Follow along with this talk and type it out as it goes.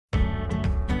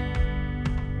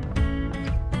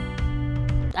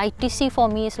ITC for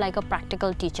me is like a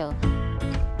practical teacher.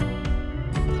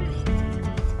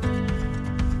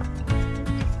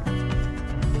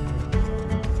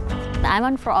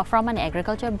 I'm from an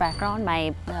agriculture background.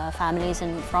 My family is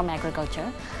from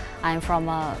agriculture. I'm from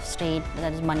a state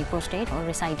that is Manipur state, or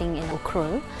residing in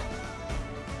Ukhrul.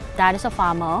 Dad is a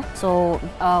farmer, so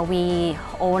we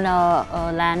own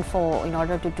a land in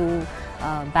order to do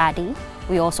paddy.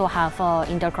 We also have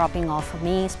intercropping of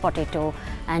maize, potato,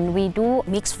 and we do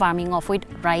mixed farming of with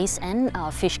rice and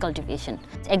fish cultivation.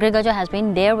 Agriculture has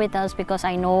been there with us because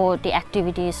I know the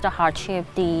activities, the hardship,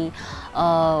 the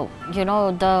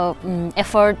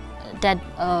effort that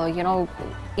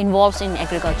involves in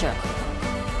agriculture.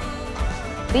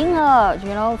 Being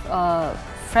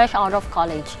fresh out of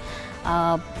college,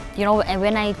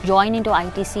 when I join into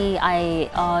ITC,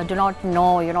 I do not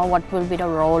know what will be the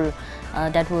role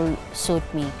that will suit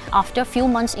me. After a few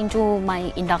months into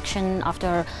my induction,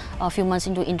 after a few months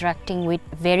into interacting with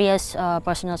various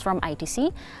personnel from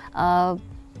ITC,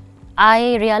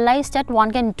 I realized that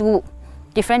one can do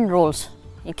different roles.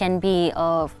 It can be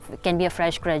a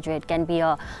fresh graduate, can be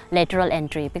a lateral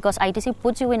entry, because ITC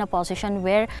puts you in a position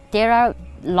where there are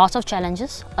lots of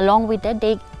challenges. Along with that,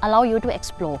 they allow you to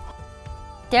explore.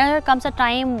 There comes a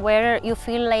time where you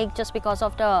feel like just because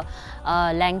of the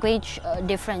language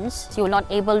difference, you're not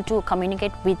able to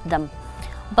communicate with them.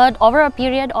 But over a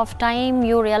period of time,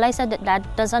 you realize that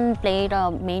that doesn't play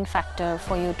the main factor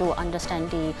for you to understand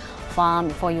the farm,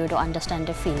 for you to understand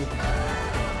the field.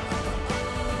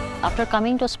 After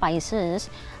coming to spices,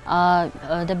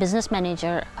 the business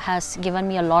manager has given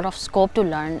me a lot of scope to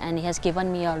learn, and he has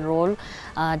given me a role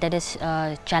that is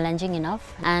challenging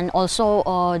enough. And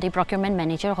also the procurement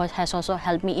manager has also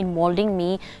helped me in molding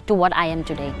me to what I am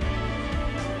today.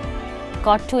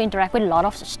 Got to interact with a lot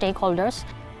of stakeholders,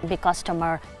 the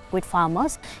customer, with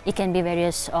farmers. It can be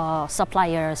various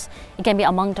suppliers, it can be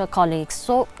among the colleagues.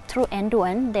 So through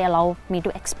end-to-end, they allow me to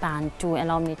expand, to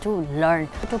allow me to learn,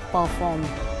 to perform.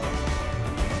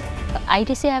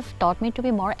 ITC have taught me to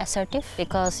be more assertive,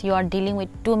 because you are dealing with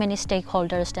too many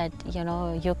stakeholders that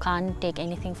you can't take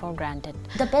anything for granted.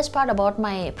 The best part about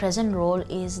my present role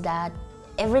is that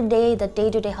every day, the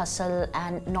day-to-day hustle,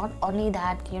 and not only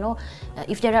that,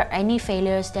 if there are any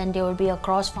failures, then there will be a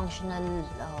cross-functional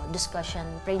discussion,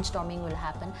 brainstorming will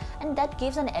happen, and that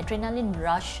gives an adrenaline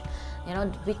rush,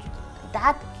 which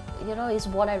is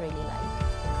what I really like.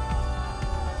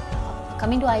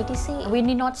 Coming to ITC, we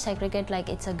need not segregate like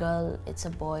it's a girl, it's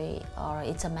a boy, or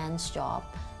it's a man's job,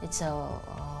 it's a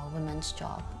woman's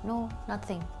job. No,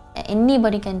 nothing.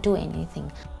 Anybody can do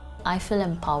anything. I feel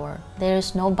empowered. There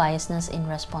is no biasness in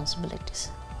responsibilities.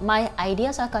 My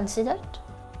ideas are considered.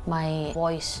 My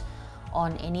voice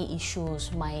on any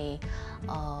issues, my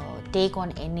take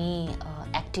on any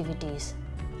activities,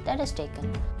 that is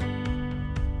taken.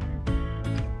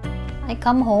 I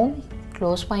come home,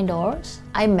 close my doors,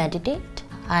 I meditate,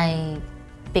 I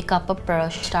pick up a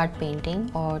brush, start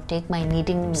painting, or take my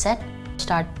knitting set,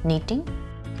 start knitting.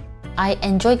 I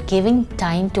enjoy giving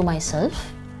time to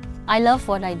myself. I love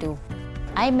what I do.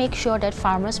 I make sure that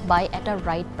farmers buy at the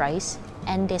right price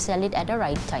and they sell it at the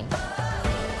right time.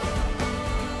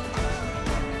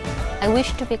 I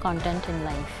wish to be content in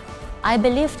life. I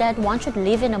believe that one should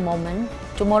live in a moment.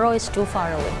 Tomorrow is too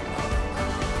far away.